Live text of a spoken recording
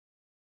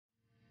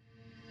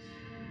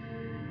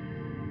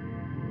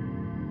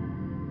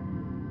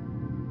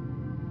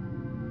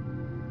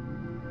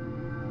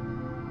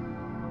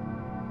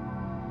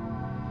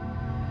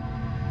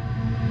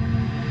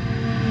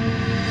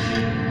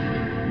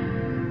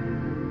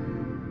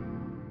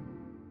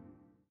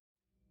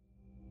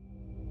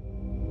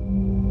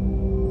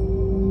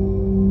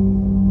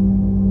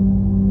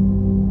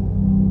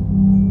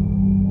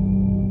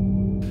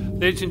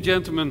Ladies and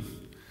gentlemen,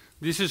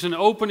 this is an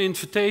open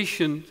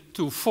invitation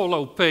to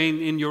follow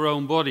pain in your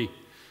own body.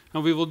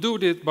 And we will do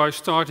this by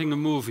starting a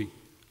movie.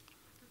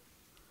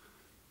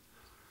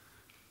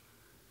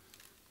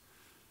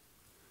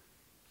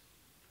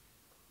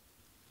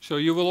 So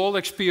you will all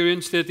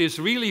experience that this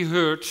really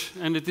hurts,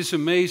 and it is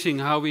amazing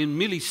how in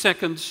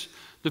milliseconds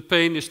the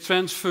pain is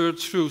transferred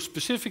through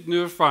specific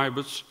nerve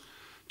fibers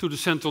to the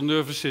central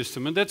nervous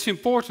system. And that's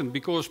important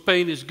because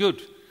pain is good.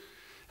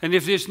 And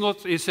if this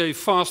is a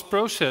fast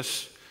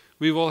process,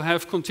 we will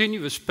have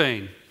continuous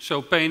pain.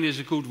 So pain is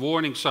a good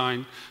warning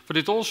sign, but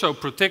it also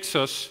protects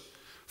us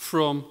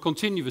from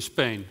continuous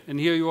pain. And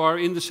here you are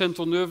in the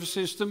central nervous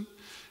system,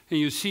 and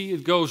you see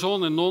it goes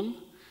on.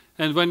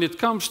 And when it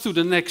comes to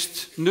the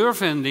next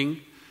nerve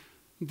ending,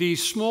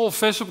 these small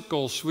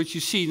vesicles, which you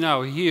see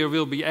now here,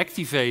 will be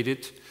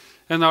activated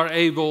and are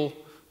able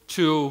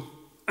to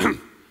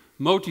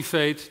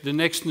motivate the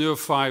next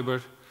nerve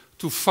fiber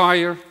to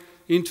fire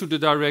into the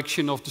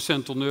direction of the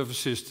central nervous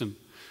system.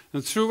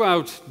 And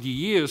throughout the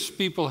years,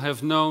 people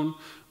have known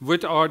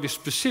what are the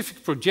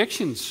specific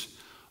projections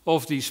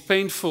of these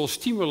painful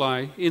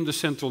stimuli in the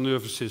central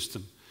nervous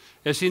system,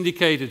 as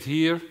indicated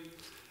here.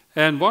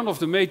 And one of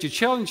the major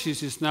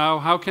challenges is now,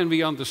 how can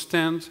we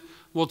understand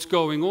what's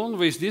going on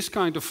with this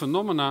kind of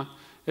phenomena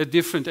at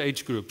different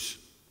age groups?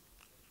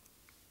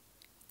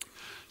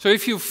 So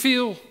if you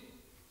feel,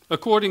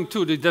 according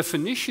to the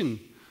definition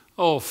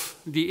of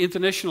the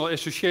International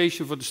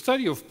Association for the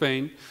Study of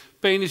Pain,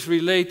 pain is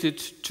related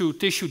to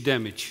tissue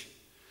damage.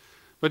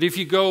 But if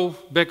you go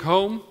back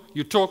home,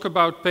 you talk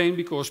about pain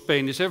because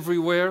pain is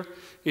everywhere.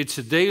 It's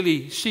a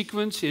daily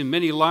sequence in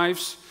many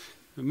lives.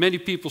 Many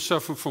people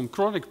suffer from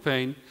chronic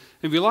pain.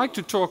 And we like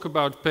to talk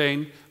about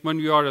pain when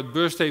we are at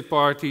birthday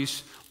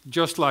parties,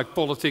 just like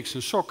politics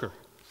and soccer.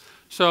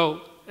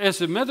 So,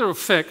 as a matter of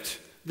fact,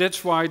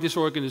 that's why this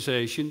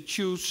organization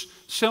chose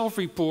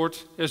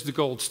Selfreport as the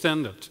gold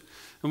standard.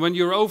 And when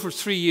you're over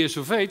 3 years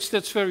of age,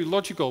 that's very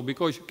logical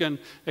because you can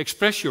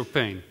express your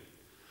pain.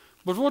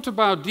 But what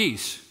about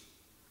these?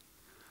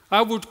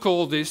 I would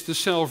call this the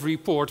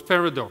self-report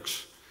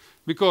paradox.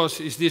 Because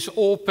is this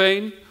all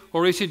pain,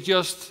 or is it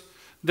just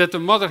that the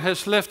mother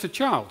has left the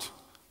child?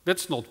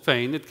 That's not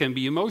pain, it can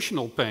be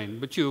emotional pain,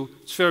 but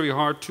it's very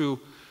hard to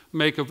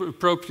make an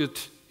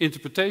appropriate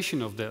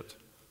interpretation of that.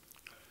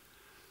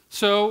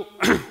 So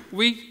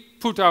we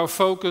put our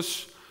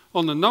focus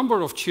on the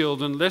number of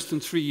children less than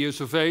 3 years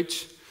of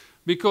age,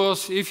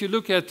 because if you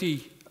look at the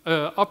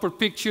upper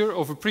picture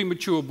of a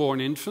premature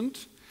born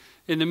infant,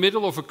 in the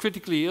middle of a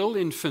critically ill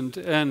infant,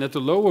 and at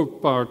the lower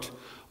part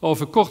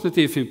of a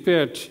cognitive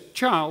impaired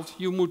child,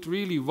 you would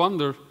really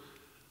wonder,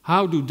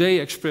 how do they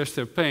express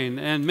their pain?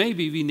 And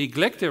maybe we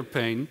neglect their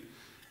pain,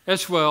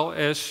 as well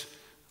as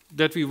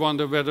that we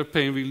wonder whether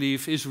pain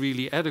relief is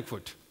really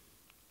adequate.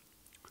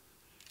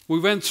 We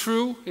went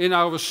through in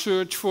our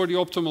search for the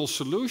optimal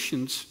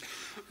solutions,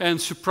 and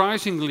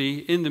surprisingly,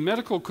 in the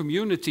medical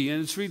community,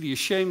 and it's really a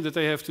shame that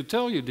I have to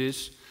tell you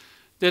this,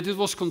 that it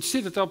was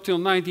considered up till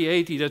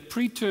 1980 that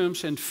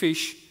preterms and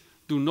fish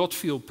do not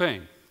feel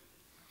pain.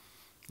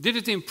 Did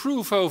it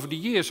improve over the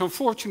years?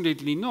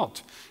 Unfortunately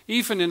not.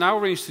 Even in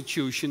our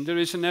institution, there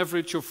is an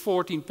average of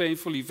 14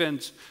 painful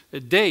events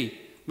a day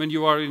when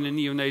you are in a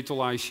neonatal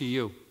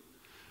ICU.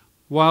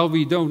 While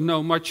we don't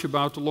know much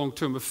about the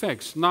long-term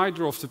effects,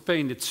 neither of the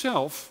pain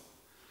itself,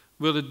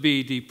 will it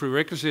be the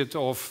prerequisite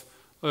of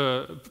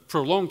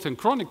prolonged and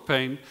chronic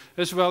pain,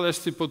 as well as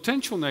the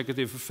potential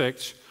negative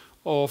effects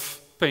of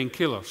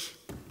painkillers.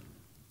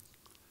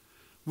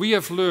 We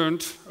have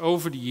learned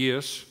over the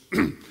years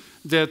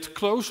that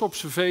close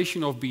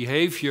observation of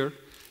behavior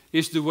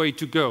is the way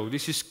to go.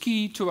 This is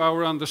key to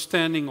our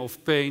understanding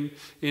of pain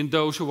in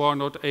those who are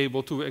not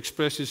able to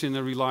express this in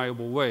a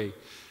reliable way.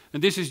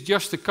 And this is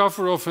just the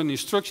cover of an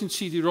instruction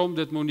CD-ROM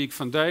that Monique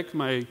van Dijk,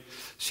 my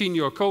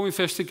senior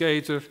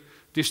co-investigator,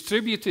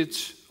 distributed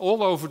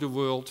all over the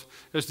world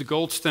as the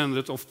gold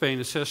standard of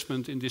pain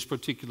assessment in this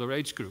particular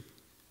age group.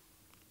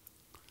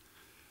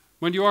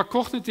 When you are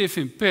cognitive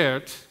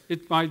impaired,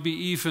 it might be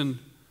even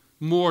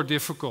more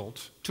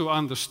difficult to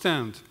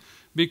understand,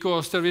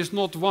 because there is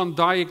not one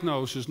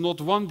diagnosis,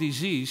 not one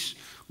disease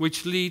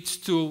which leads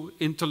to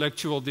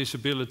intellectual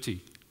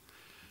disability.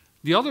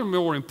 The other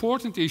more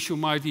important issue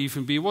might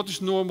even be, what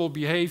is normal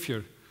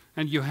behavior?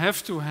 And you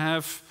have to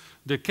have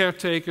the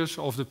caretakers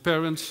of the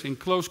parents in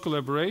close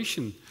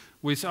collaboration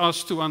with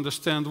us to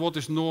understand what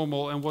is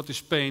normal and what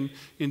is pain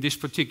in this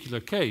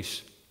particular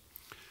case.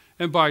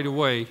 And by the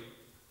way,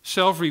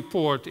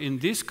 self-report in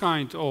this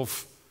kind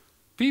of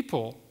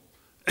people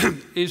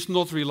is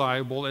not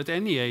reliable at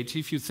any age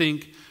if you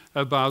think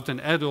about an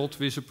adult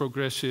with a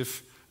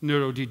progressive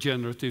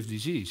neurodegenerative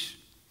disease.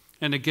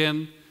 And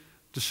again,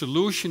 the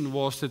solution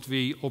was that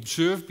we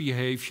observe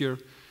behavior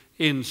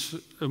in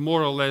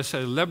more or less a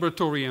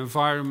laboratory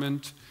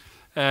environment,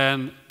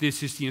 and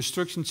this is the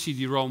instruction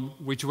CD-ROM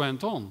which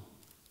went on.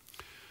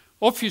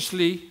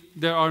 Obviously,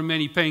 there are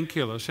many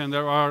painkillers, and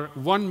there are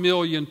 1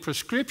 million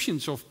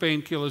prescriptions of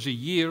painkillers a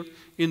year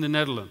in the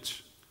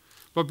Netherlands.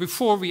 But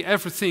before we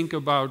ever think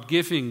about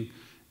giving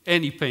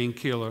any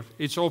painkiller,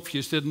 it's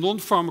obvious that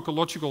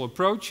non-pharmacological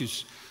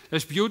approaches,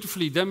 as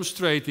beautifully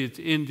demonstrated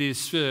in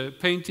this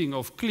painting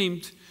of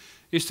Klimt,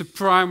 is the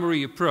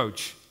primary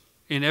approach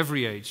in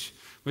every age.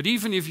 But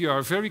even if you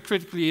are very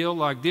critically ill,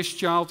 like this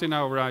child in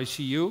our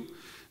ICU,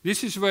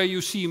 this is where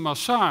you see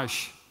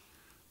massage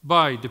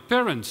by the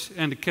parents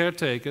and the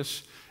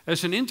caretakers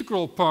as an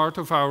integral part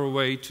of our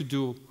way to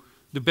do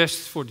the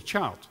best for the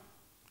child.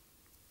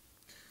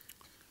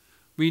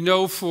 We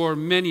know for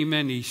many,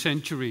 many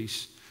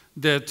centuries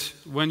that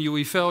when you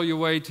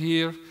evaluate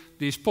here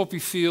this poppy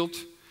field,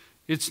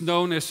 it's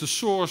known as the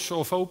source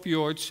of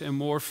opioids and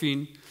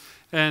morphine.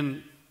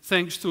 And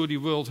thanks to the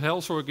World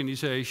Health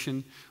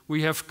Organization,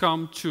 we have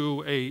come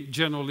to a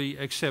generally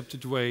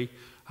accepted way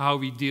how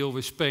we deal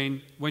with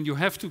pain when you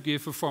have to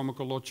give a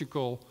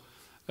pharmacological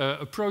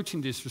approach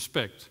in this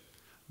respect,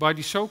 by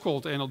the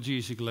so-called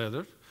analgesic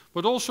ladder,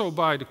 but also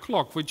by the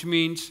clock, which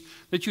means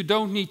that you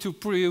don't need to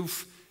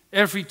prove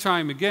every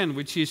time again,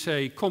 which is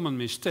a common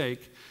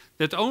mistake,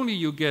 that only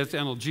you get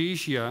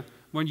analgesia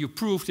when you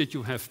prove that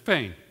you have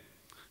pain.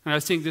 And I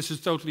think this is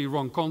a totally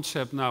wrong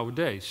concept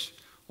nowadays.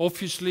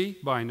 Obviously,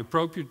 by an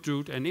appropriate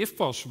route, and if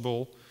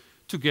possible,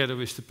 together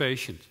with the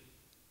patient.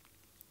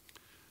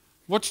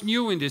 What's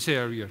new in this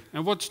area?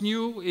 And what's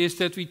new is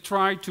that we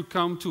try to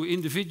come to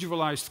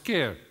individualized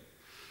care.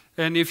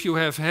 And if you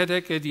have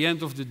headache at the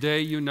end of the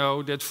day, you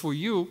know that for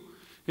you,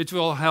 it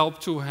will help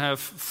to have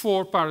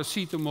 4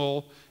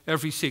 paracetamol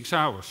every 6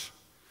 hours,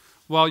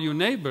 while your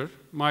neighbor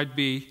might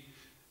be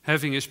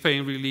having his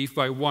pain relief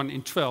by 1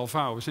 in 12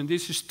 hours. And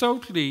this is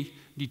totally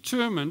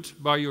determined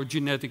by your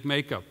genetic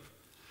makeup.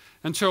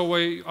 And so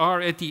we are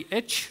at the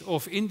edge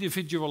of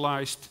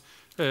individualized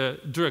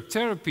drug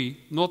therapy,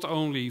 not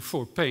only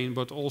for pain,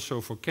 but also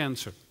for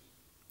cancer.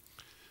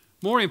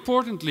 More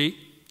importantly,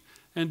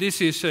 and this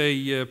is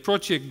a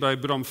project by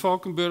Bram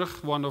Valkenburg,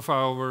 one of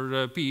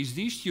our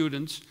PhD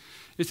students,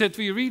 is that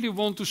we really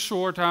want to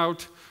sort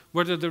out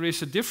whether there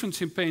is a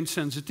difference in pain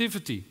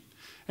sensitivity.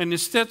 And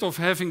instead of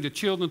having the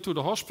children to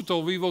the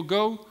hospital, we will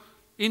go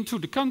into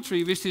the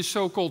country with this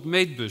so-called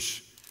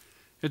Meetbus.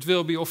 It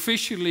will be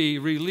officially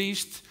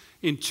released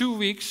in 2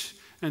 weeks,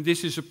 and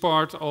this is a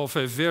part of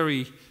a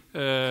very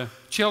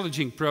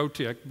challenging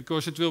project,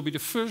 because it will be the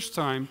first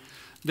time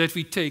that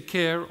we take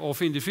care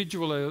of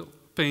individual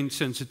pain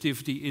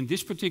sensitivity in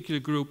this particular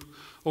group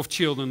of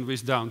children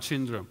with Down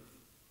syndrome.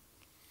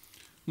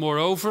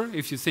 Moreover,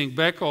 if you think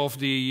back of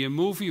the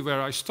movie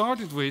where I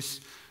started with,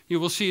 you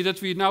will see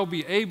that we now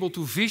be able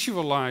to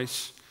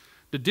visualize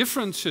the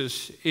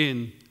differences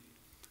in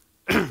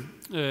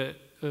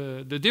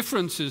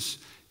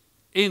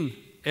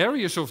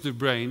areas of the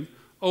brain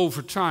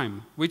over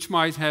time, which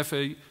might have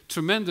a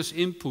tremendous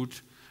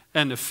input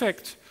and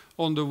effect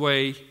on the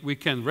way we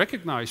can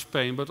recognize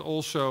pain, but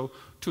also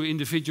to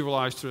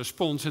individualize the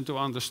response and to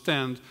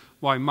understand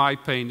why my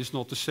pain is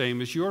not the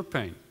same as your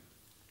pain.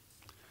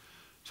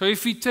 So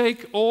if we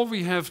take all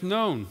we have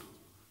known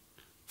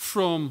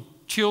from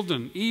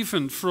children,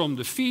 even from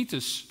the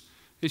fetus,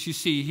 as you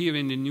see here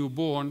in the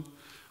newborn,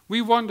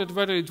 we wondered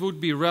whether it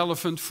would be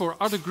relevant for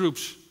other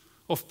groups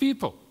of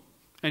people.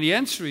 And the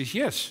answer is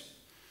yes.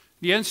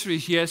 The answer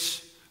is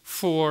yes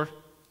for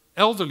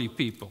elderly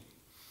people.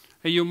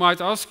 And you might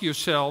ask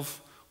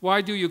yourself,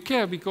 why do you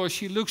care? Because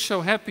she looks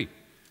so happy.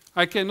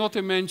 I cannot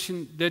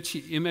imagine that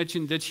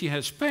she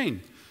has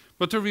pain.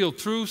 But the real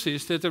truth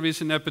is that there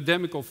is an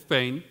epidemic of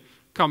pain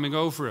coming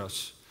over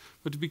us.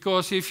 But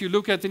because if you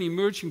look at an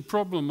emerging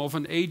problem of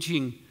an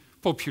aging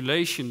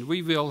population,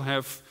 we will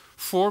have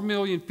 4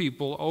 million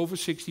people over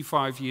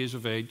 65 years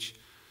of age.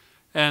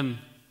 And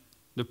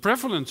the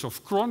prevalence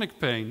of chronic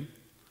pain,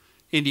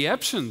 in the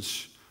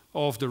absence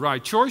of the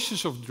right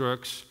choices of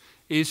drugs,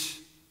 is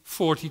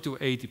 40 to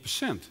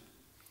 80%.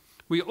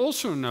 We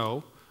also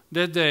know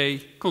that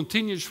they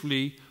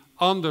continuously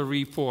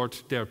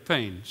underreport their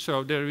pain.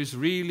 So there is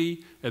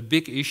really a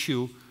big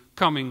issue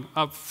coming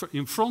up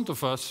in front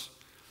of us.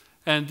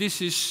 And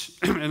this is,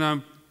 and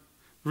I'm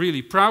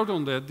really proud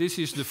on that, this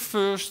is the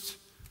first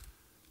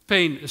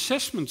pain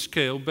assessment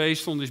scale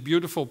based on this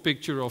beautiful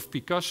picture of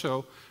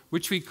Picasso,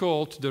 which we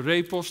called the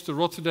RAPOS, the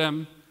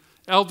Rotterdam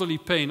Elderly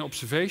Pain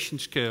Observation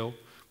Scale,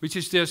 which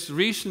has just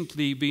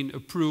recently been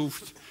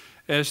approved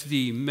as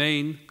the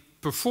main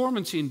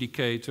performance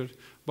indicator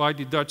by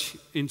the Dutch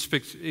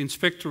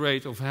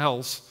Inspectorate of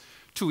Health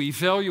to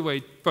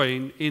evaluate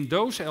pain in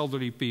those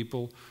elderly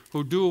people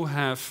who do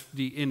have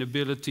the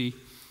inability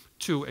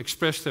to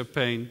express their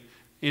pain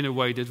in a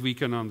way that we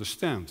can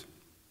understand.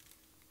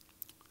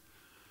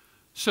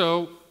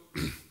 So,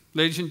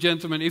 ladies and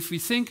gentlemen, if we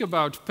think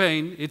about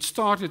pain, it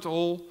started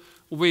all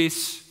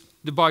with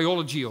the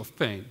biology of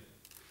pain.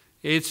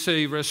 It's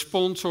a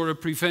response or a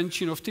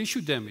prevention of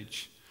tissue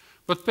damage.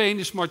 But pain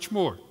is much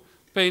more.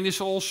 Pain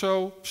is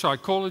also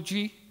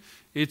psychology,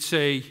 it's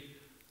a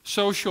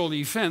social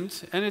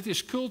event, and it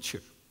is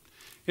culture.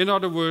 In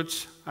other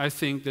words, I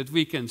think that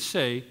we can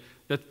say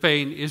that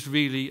pain is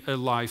really a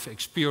life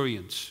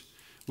experience,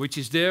 which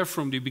is there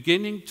from the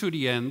beginning to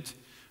the end.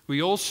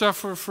 We all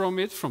suffer from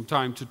it from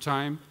time to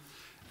time,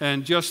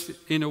 And just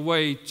in a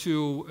way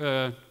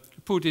to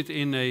put it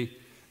in a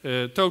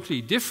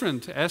totally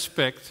different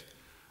aspect,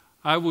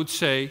 I would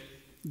say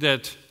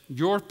that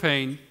your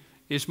pain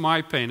is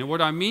my pain. And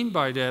what I mean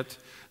by that,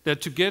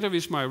 that together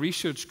with my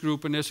research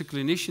group and as a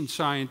clinician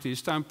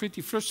scientist, I'm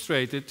pretty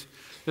frustrated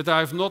that I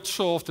have not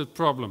solved that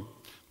problem.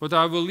 But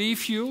I will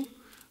leave you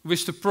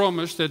with the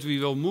promise that we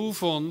will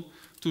move on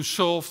to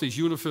solve this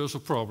universal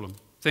problem.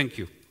 Thank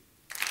you.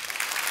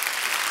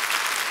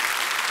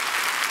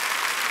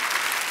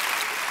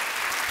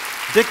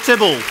 Dick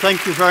Tibboel,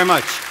 thank you very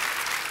much.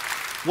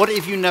 What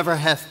if you never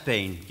have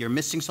pain? You're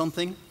missing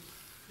something?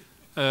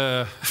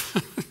 Does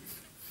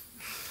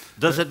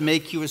it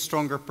make you a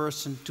stronger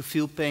person to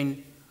feel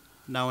pain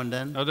now and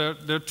then?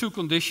 There are two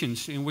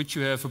conditions in which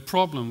you have a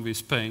problem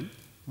with pain.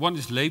 One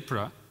is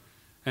lepra,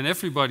 and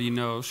everybody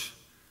knows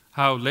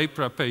how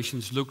lepra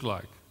patients look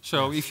like.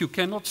 So if you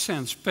cannot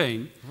sense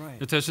pain,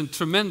 it has a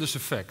tremendous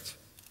effect.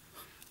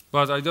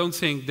 But I don't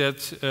think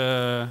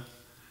that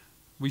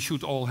we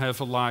should all have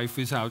a life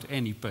without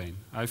any pain.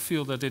 I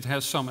feel that it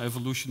has some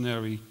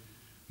evolutionary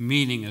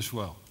meaning as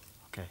well.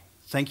 Okay,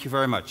 thank you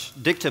very much.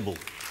 Dick Tibboel.